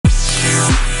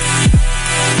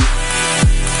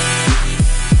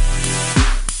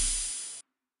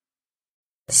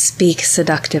Speak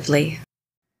seductively.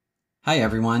 Hi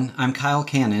everyone, I'm Kyle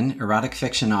Cannon, erotic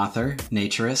fiction author,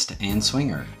 naturist, and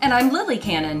swinger. And I'm Lily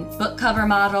Cannon, book cover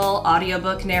model,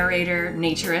 audiobook narrator,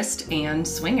 naturist, and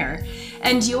swinger.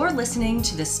 And you're listening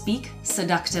to the Speak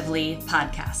Seductively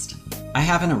podcast. I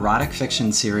have an erotic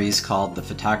fiction series called The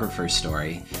Photographer's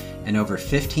Story and over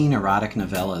 15 erotic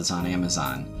novellas on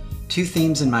Amazon. Two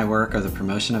themes in my work are the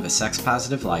promotion of a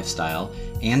sex-positive lifestyle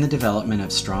and the development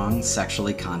of strong,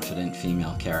 sexually confident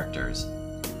female characters.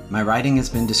 My writing has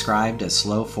been described as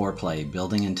slow foreplay,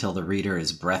 building until the reader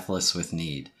is breathless with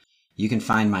need. You can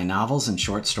find my novels and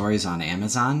short stories on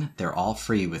Amazon. They're all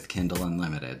free with Kindle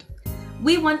Unlimited.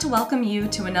 We want to welcome you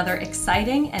to another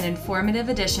exciting and informative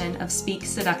edition of Speak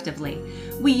Seductively.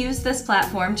 We use this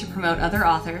platform to promote other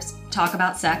authors, talk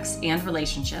about sex and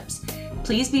relationships.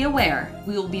 Please be aware,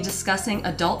 we will be discussing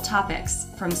adult topics,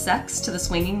 from sex to the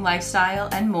swinging lifestyle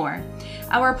and more.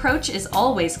 Our approach is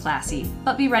always classy,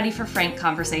 but be ready for frank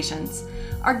conversations.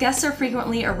 Our guests are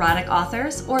frequently erotic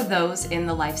authors or those in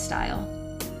the lifestyle.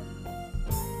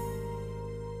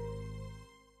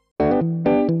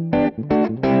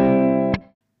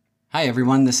 Hi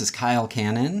everyone, this is Kyle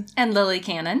Cannon. And Lily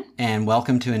Cannon. And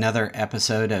welcome to another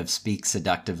episode of Speak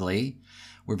Seductively.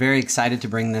 We're very excited to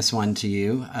bring this one to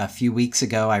you. A few weeks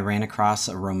ago, I ran across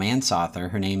a romance author.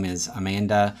 Her name is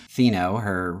Fino.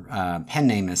 Her pen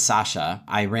name is Sasha.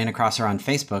 I ran across her on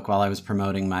Facebook while I was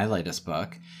promoting my latest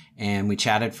book, and we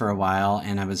chatted for a while,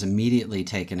 and I was immediately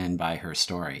taken in by her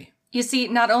story. You see,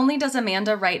 not only does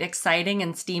Amanda write exciting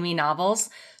and steamy novels,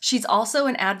 she's also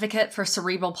an advocate for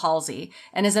cerebral palsy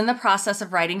and is in the process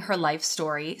of writing her life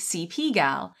story, CP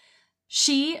Gal.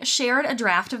 She shared a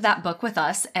draft of that book with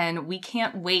us, and we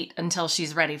can't wait until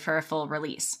she's ready for a full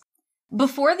release.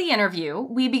 Before the interview,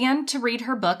 we began to read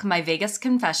her book, My Vegas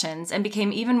Confessions, and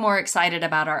became even more excited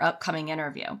about our upcoming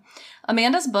interview.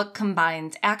 Amanda's book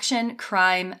combines action,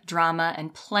 crime, drama,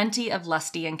 and plenty of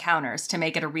lusty encounters to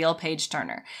make it a real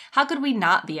page-turner. How could we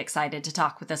not be excited to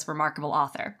talk with this remarkable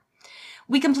author?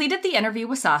 We completed the interview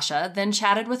with Sasha, then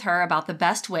chatted with her about the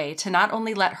best way to not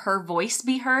only let her voice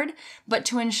be heard, but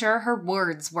to ensure her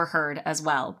words were heard as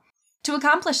well. To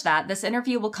accomplish that, this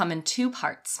interview will come in two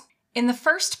parts. In the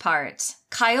first part,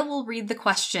 Kyle will read the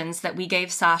questions that we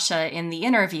gave Sasha in the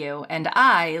interview, and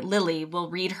I, Lily, will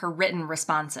read her written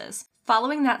responses.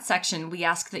 Following that section, we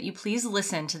ask that you please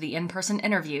listen to the in-person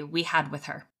interview we had with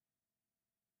her.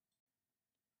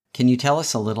 Can you tell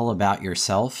us a little about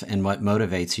yourself and what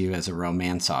motivates you as a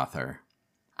romance author?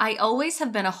 I always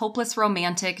have been a hopeless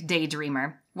romantic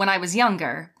daydreamer when I was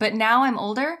younger, but now I'm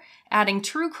older, adding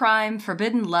true crime,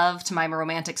 forbidden love to my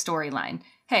romantic storyline.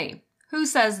 Hey, who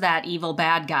says that evil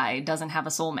bad guy doesn't have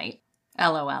a soulmate?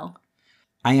 LOL.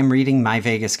 I am reading My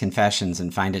Vegas Confessions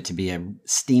and find it to be a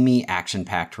steamy,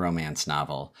 action-packed romance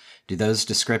novel. Do those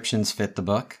descriptions fit the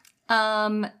book?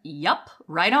 Yup,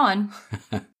 right on.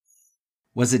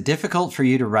 Was it difficult for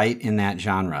you to write in that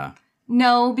genre?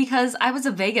 No, because I was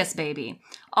a Vegas baby.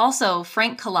 Also,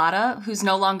 Frank Collada, who's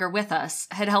no longer with us,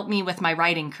 had helped me with my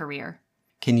writing career.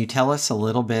 Can you tell us a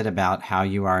little bit about how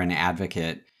you are an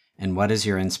advocate and what is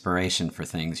your inspiration for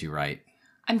things you write?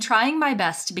 I'm trying my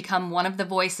best to become one of the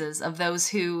voices of those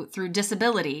who, through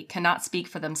disability, cannot speak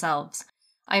for themselves.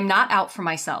 I am not out for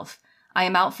myself. I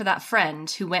am out for that friend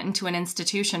who went into an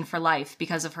institution for life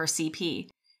because of her CP.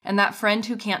 And that friend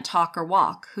who can't talk or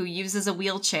walk, who uses a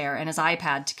wheelchair and his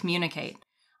iPad to communicate.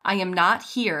 I am not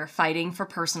here fighting for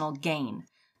personal gain.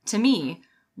 To me,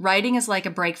 writing is like a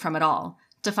break from it all,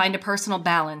 to find a personal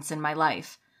balance in my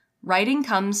life. Writing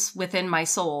comes within my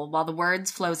soul while the words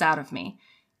flows out of me.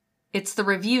 It's the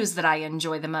reviews that I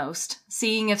enjoy the most,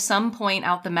 seeing if some point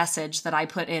out the message that I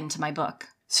put into my book.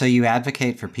 So you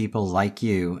advocate for people like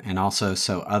you and also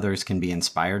so others can be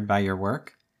inspired by your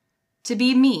work? To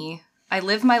be me, I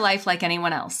live my life like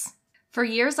anyone else. For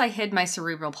years, I hid my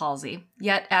cerebral palsy,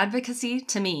 yet advocacy,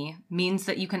 to me, means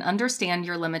that you can understand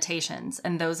your limitations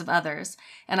and those of others,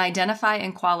 and identify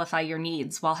and qualify your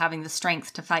needs while having the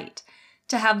strength to fight,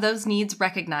 to have those needs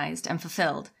recognized and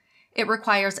fulfilled. It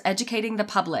requires educating the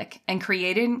public and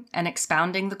creating and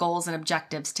expounding the goals and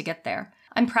objectives to get there.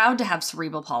 I'm proud to have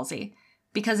cerebral palsy,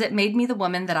 because it made me the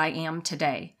woman that I am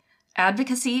today.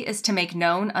 Advocacy is to make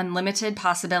known unlimited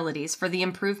possibilities for the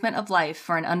improvement of life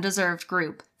for an undeserved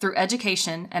group through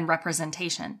education and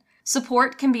representation.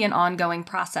 Support can be an ongoing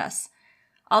process.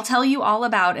 I'll tell you all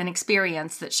about an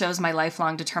experience that shows my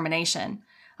lifelong determination.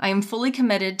 I am fully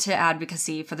committed to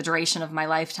advocacy for the duration of my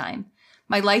lifetime.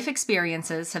 My life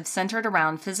experiences have centered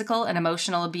around physical and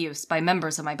emotional abuse by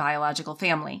members of my biological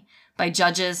family, by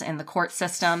judges in the court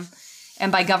system,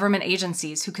 and by government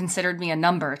agencies who considered me a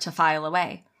number to file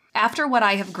away. After what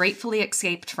I have gratefully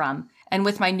escaped from, and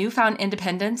with my newfound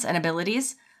independence and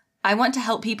abilities, I want to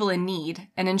help people in need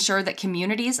and ensure that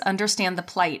communities understand the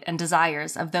plight and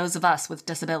desires of those of us with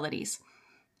disabilities.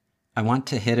 I want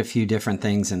to hit a few different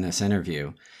things in this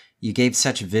interview. You gave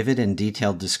such vivid and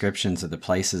detailed descriptions of the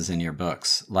places in your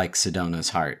books, like Sedona's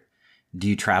Heart. Do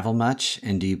you travel much,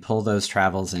 and do you pull those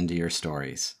travels into your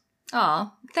stories?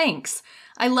 Aw, thanks.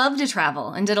 I love to travel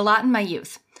and did a lot in my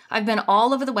youth. I've been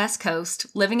all over the West Coast,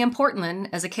 living in Portland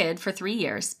as a kid for 3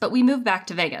 years, but we moved back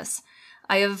to Vegas.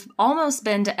 I have almost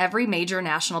been to every major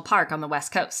national park on the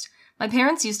West Coast. My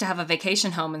parents used to have a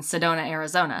vacation home in Sedona,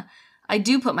 Arizona. I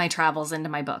do put my travels into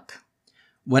my book.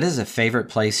 What is a favorite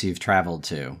place you've traveled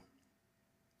to?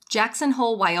 Jackson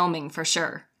Hole, Wyoming, for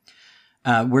sure.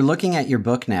 We're looking at your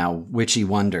book now, Witchy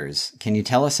Wonders. Can you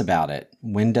tell us about it?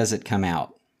 When does it come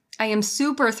out? I am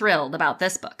super thrilled about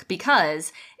this book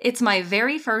because it's my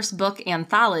very first book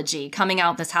anthology coming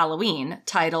out this Halloween,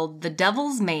 titled The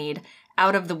Devil's Maid,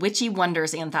 out of the Witchy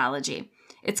Wonders anthology.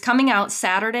 It's coming out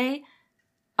Saturday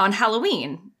on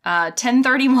Halloween,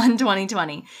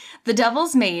 10/31/2020. The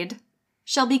Devil's Maid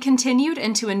shall be continued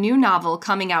into a new novel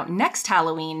coming out next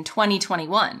Halloween,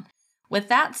 2021. With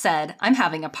that said, I'm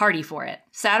having a party for it.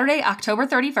 Saturday, October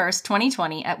 31st,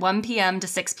 2020 at 1 p.m. to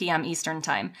 6 p.m. Eastern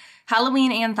Time.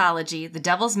 Halloween Anthology, The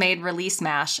Devil's Maid Release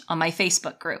Mash on my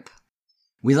Facebook group.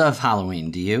 We love Halloween,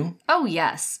 do you? Oh,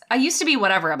 yes. I used to be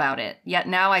whatever about it, yet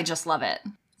now I just love it.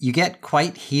 You get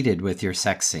quite heated with your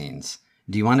sex scenes.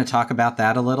 Do you want to talk about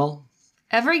that a little?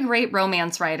 Every great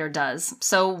romance writer does,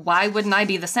 so why wouldn't I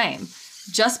be the same?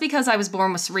 Just because I was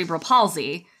born with cerebral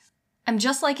palsy, I'm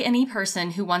just like any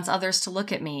person who wants others to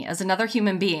look at me as another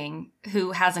human being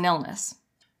who has an illness.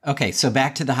 Okay, so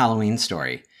back to the Halloween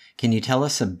story. Can you tell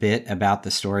us a bit about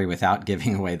the story without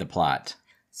giving away the plot?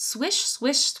 Swish,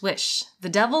 swish, swish. The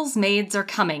devil's maids are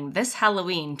coming this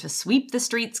Halloween to sweep the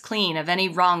streets clean of any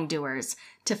wrongdoers,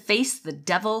 to face the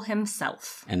devil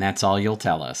himself. And that's all you'll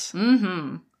tell us.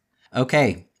 Mm-hmm.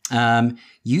 Okay.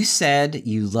 You said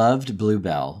you loved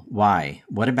Bluebell. Why?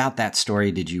 What about that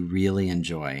story did you really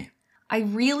enjoy? I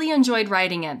really enjoyed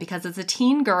writing it because it's a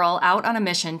teen girl out on a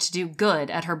mission to do good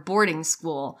at her boarding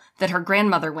school that her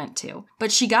grandmother went to,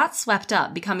 but she got swept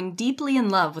up, becoming deeply in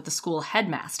love with the school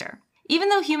headmaster. Even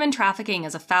though human trafficking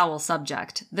is a foul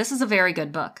subject, this is a very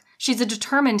good book. She's a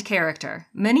determined character.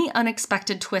 Many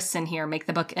unexpected twists in here make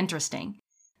the book interesting.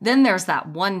 Then there's that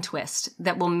one twist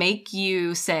that will make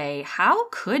you say, how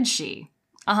could she?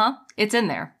 It's in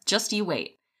there. Just you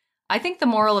wait. I think the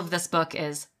moral of this book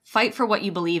is fight for what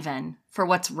you believe in, for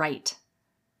what's right.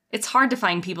 It's hard to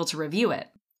find people to review it.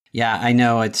 Yeah, I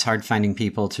know it's hard finding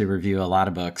people to review a lot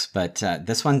of books, but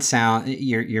this one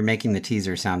you're making the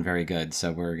teaser sound very good,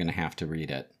 so we're going to have to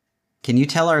read it. Can you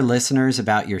tell our listeners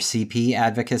about your CP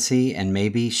advocacy and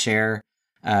maybe share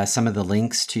some of the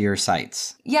links to your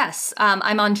sites? Yes,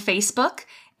 I'm on Facebook,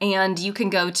 and you can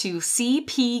go to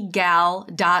cpgal.com.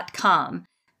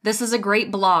 This is a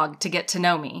great blog to get to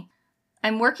know me.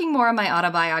 I'm working more on my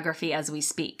autobiography as we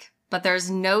speak, but there's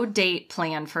no date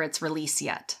planned for its release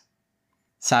yet.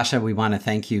 Sasha, we want to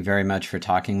thank you very much for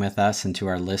talking with us, and to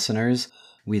our listeners,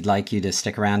 we'd like you to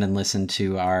stick around and listen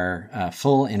to our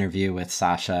full interview with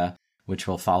Sasha, which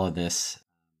will follow this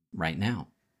right now.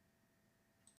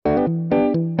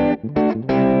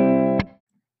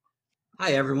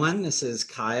 Hi, everyone. This is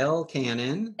Kyle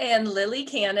Cannon. And Lily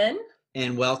Cannon.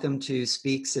 And welcome to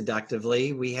Speak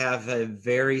Seductively. We have a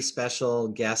very special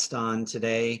guest on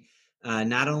today.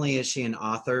 Not only is she an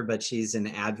author, but she's an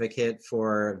advocate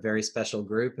for a very special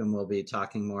group, and we'll be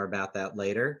talking more about that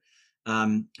later.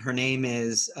 Her name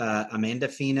is Amanda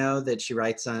Fino, that she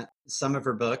writes on some of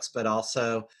her books, but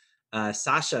also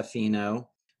Sasha Fino,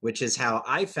 which is how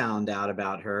I found out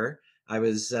about her. I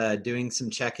was doing some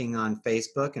checking on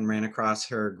Facebook and ran across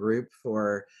her group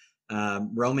for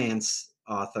romance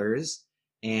authors,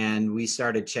 and we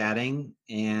started chatting,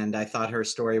 and I thought her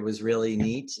story was really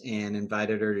neat and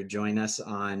invited her to join us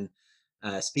on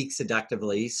Speak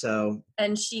Seductively.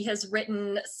 And she has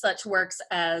written such works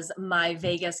as My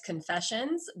Vegas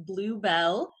Confessions,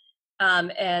 Bluebell,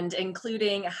 and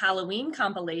including a Halloween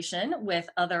compilation with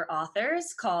other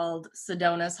authors called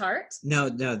Sedona's Heart. No,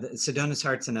 Sedona's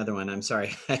Heart's another one. I'm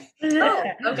sorry. Oh,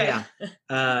 okay.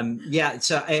 Yeah.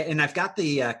 So, and I've got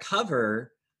the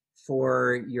cover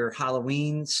for your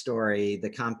Halloween story, the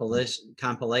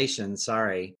compilation,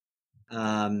 sorry.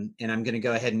 And I'm going to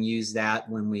go ahead and use that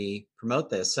when we promote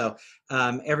this. So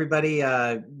everybody,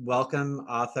 welcome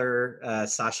author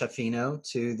Sasha Fino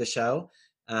to the show.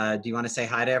 Do you want to say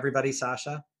hi to everybody,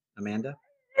 Sasha? Amanda?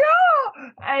 Yeah,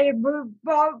 everybody,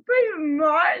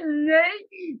 my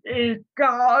name is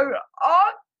Carl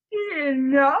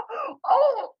Fino,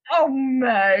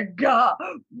 Omega,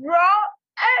 whatever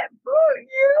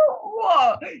you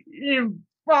want, you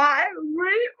find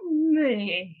with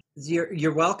me.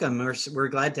 You're welcome. We're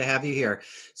glad to have you here.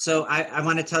 So I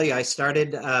want to tell you, I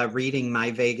started reading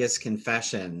My Vegas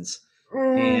Confessions,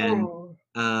 and Ooh.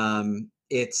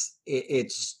 it's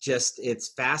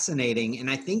fascinating, and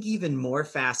I think even more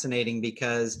fascinating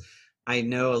because I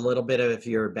know a little bit of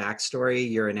your backstory.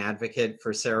 You're an advocate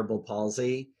for cerebral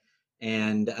palsy,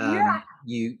 and Yeah.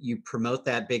 you promote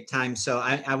that big time. So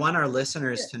I want our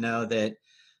listeners to know that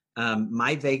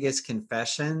My Vegas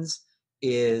Confessions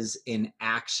is an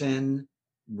action,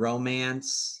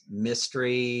 romance,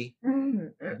 mystery.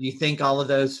 Mm. Do you think all of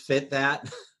those fit that?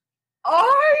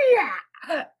 Oh,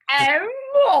 yeah. And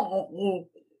more. And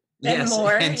Yes,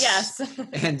 more, yes.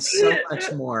 and so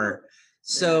much more.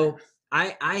 So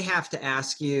I have to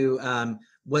ask you,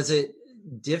 was it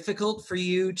difficult for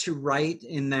you to write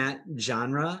in that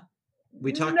genre?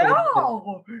 We talked a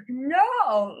little bit.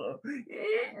 No,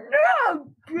 no,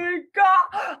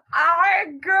 because I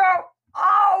go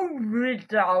over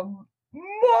them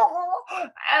more,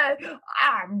 and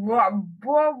I'm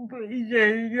probably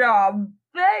thinking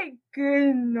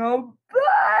about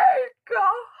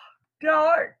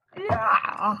that.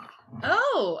 Yeah,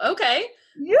 Oh, okay.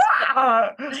 yeah,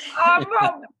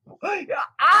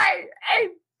 I a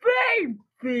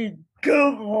baby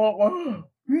girl.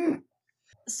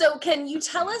 So can you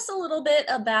tell us a little bit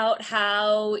about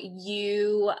how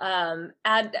you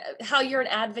how you're an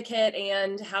advocate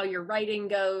and how your writing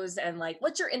goes and like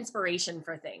what's your inspiration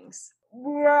for things?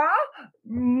 Well,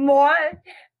 my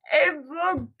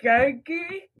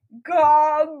Evangelical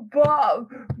God,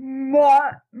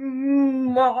 my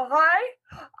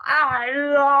I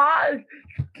like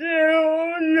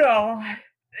to know.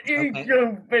 It Okay.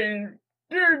 could be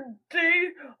the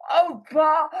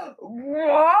about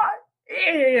what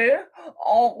is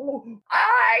all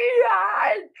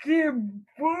I like to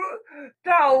put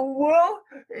the world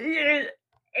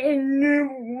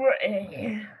in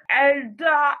way. And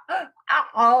I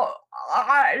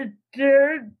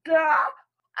did that.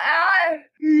 I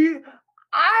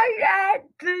had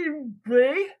to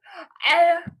be,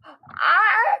 and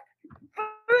I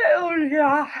feel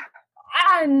that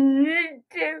I need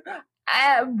to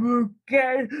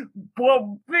advocate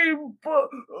for people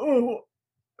who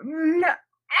not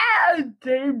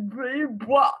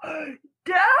people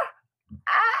that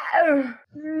have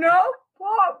no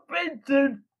profit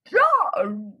to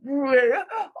job with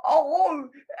all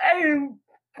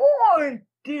important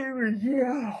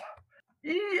you.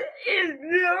 If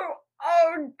you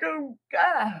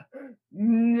understand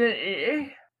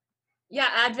me. Yeah,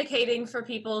 advocating for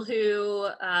people who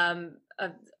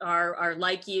are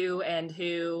like you and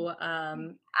who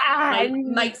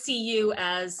might see you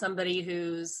as somebody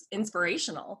who's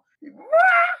inspirational.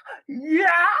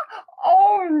 Yeah.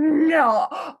 Oh no.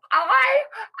 I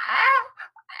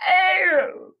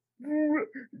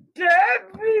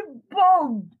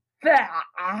people that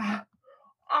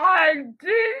I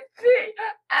did see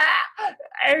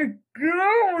a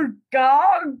good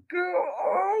dog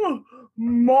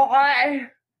my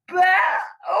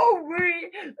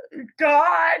battery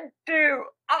got to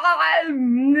I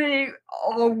need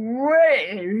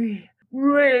away.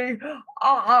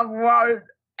 I was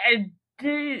a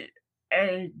teenager.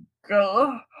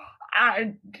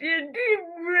 I didn't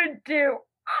even do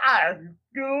I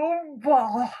do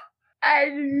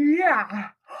and yeah.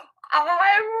 I'm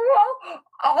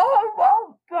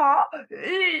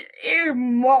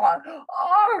in my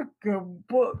argument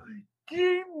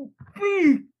typical.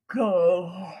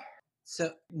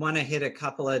 So want to hit a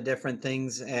couple of different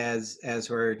things as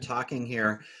we're talking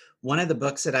here. One of the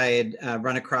books that I had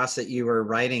run across that you were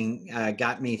writing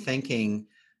got me thinking.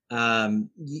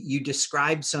 You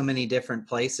described so many different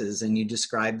places, and you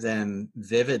described them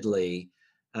vividly,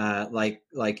 like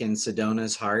in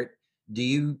Sedona's Heart. Do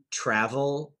you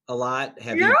travel a lot?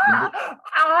 Have you been to-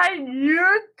 I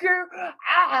used to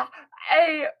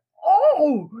a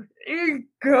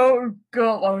ego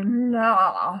go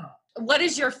now. What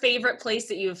is your favorite place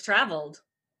that you've traveled?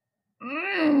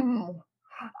 I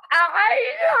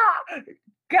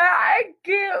got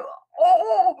get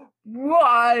all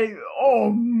right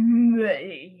on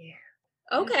me.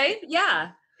 Okay,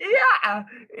 yeah. Yeah,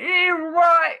 you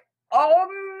right on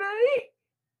me.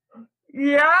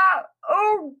 Yeah,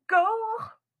 oh God.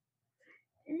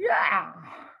 Yeah.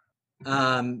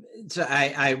 So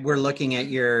we're looking at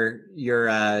your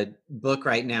book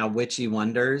right now, Witchy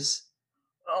Wonders.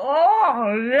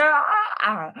 Oh yeah.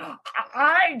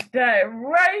 I the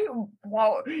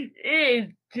rainbow is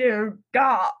to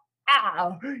God.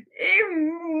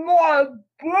 in my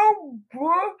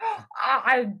book,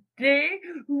 I did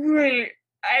read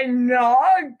an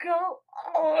article,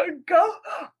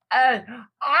 and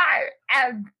I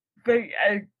am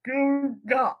a good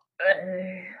guy.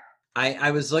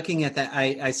 I was looking at that.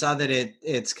 I saw that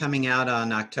it's coming out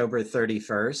on October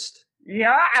 31st.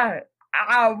 Yeah,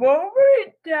 I will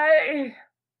read that.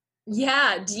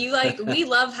 Yeah. Do you we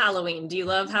love Halloween. Do you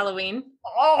love Halloween?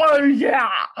 Oh yeah,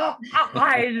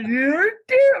 I did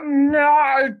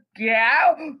not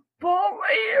get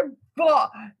bullied,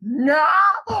 but now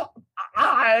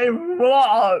I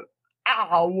love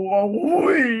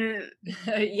Halloween.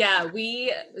 Yeah,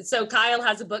 so Kyle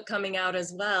has a book coming out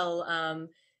as well.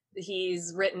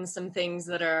 He's written some things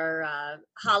that are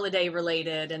holiday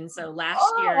related. And so last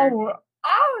year,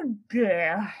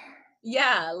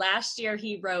 Yeah. last year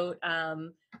he wrote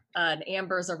an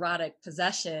Amber's Erotic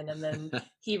Possession, and then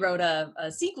he wrote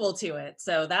a sequel to it.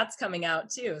 So that's coming out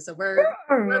too. So we're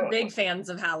big fans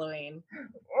of Halloween.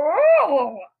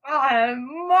 Oh, I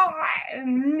might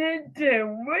need to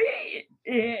read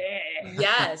it.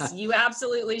 Yes, you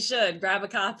absolutely should. Grab a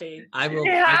copy. I will.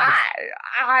 Yeah,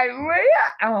 I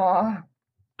will.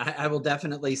 I will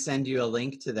definitely send you a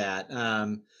link to that.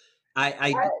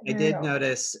 I did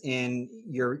notice in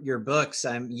your books,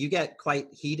 you get quite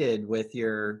heated with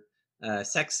your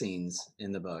sex scenes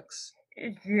in the books.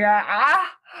 Yeah.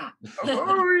 No,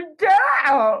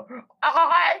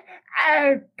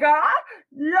 I got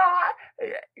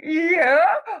you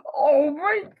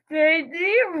over the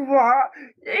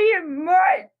in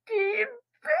my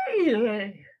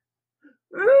TV.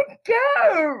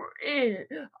 Go in.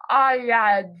 I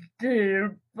had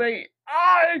to be.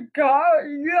 I got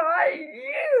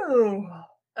you.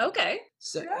 Okay.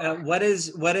 So, what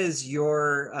is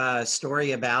your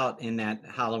story about in that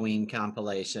Halloween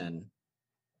compilation?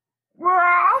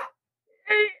 Well,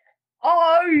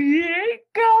 you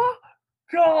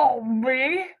told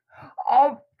me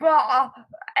about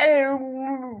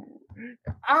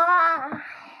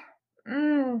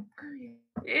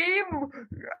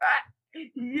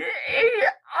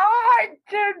I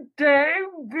today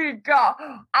because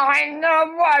I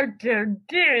know what to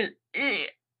do it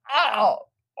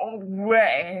all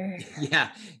away. Yeah,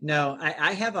 no,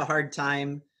 I have a hard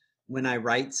time when I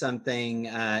write something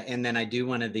and then I do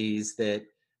one of these that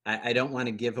I don't want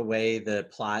to give away the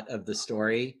plot of the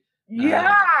story.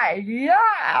 Yeah,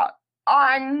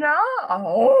 I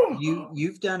know.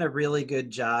 You've done a really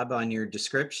good job on your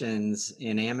descriptions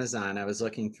in Amazon. I was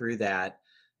looking through that,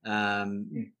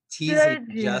 teasing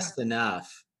just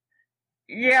enough.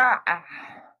 Yeah.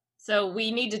 So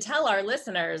we need to tell our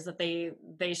listeners that they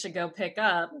should go pick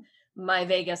up My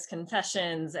Vegas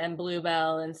Confessions and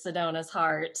Bluebell and Sedona's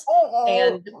Heart.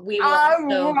 And we will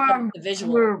also put the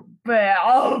visual.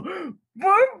 Bluebell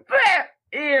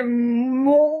in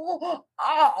more.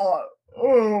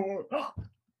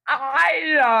 I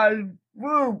love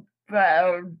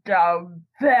Bluebell the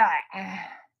best.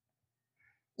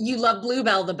 You love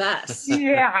Bluebell the best.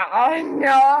 Yeah, I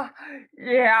know.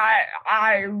 Yeah,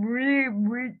 I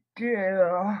really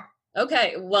do.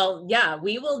 Okay, well, yeah,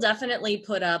 we will definitely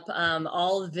put up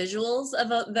all the visuals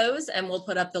of those, and we'll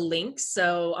put up the links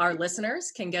so our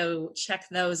listeners can go check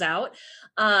those out.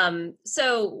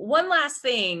 So one last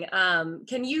thing,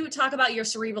 can you talk about your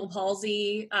cerebral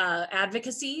palsy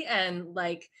advocacy and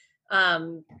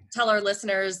tell our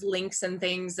listeners links and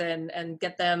things and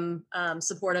get them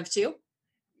supportive too?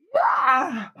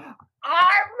 Yeah,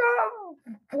 I'm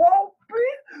a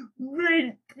floppy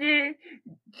with the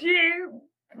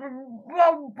and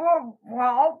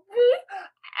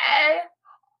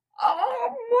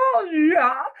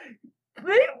yeah,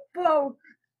 people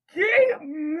give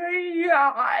me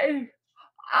I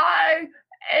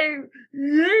a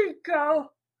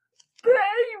legal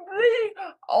baby.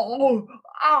 Oh,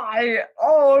 I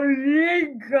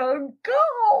only can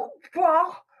go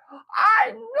for.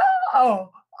 I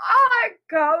know. I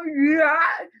go,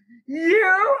 yeah,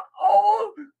 you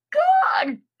all got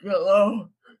to.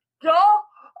 So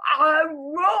I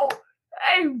wrote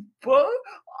a book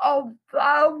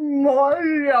about my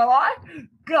life,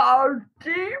 called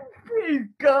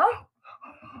Fino.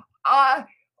 I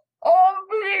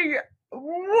only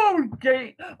wrote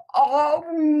it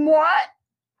on my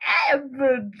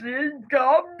evidence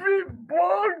of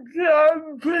before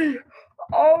to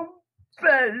on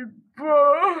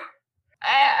paper.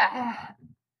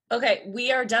 Okay,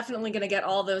 we are definitely going to get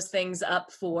all those things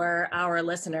up for our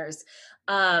listeners.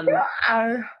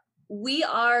 We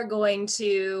are going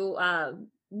to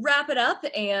wrap it up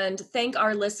and thank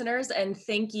our listeners, and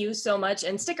thank you so much,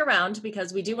 and stick around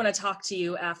because we do want to talk to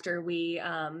you after we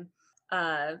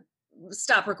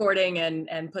stop recording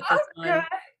and put this Okay. on.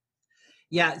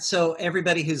 Yeah, so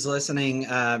everybody who's listening,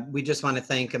 we just want to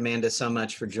thank Amanda so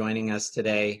much for joining us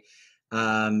today.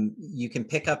 You can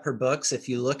pick up her books. If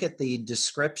you look at the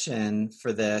description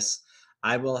for this,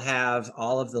 I will have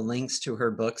all of the links to her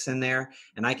books in there.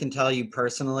 And I can tell you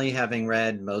personally, having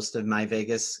read most of my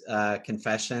Vegas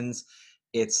confessions,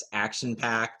 it's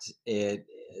action-packed,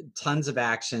 tons of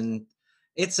action.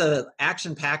 It's a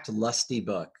action-packed, lusty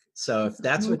book. So if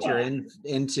that's what you're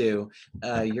into,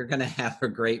 you're going to have a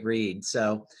great read.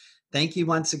 So thank you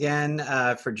once again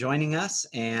for joining us.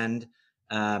 And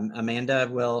Amanda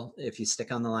will, if you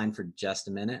stick on the line for just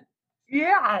a minute.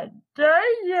 Yeah,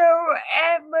 thank you,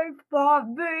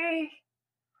 everybody.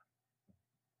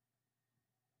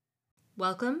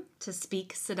 Welcome to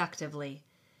Speak Seductively.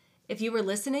 If you were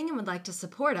listening and would like to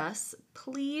support us,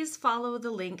 please follow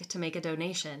the link to make a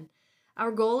donation.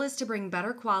 Our goal is to bring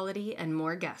better quality and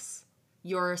more guests.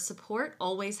 Your support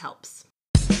always helps.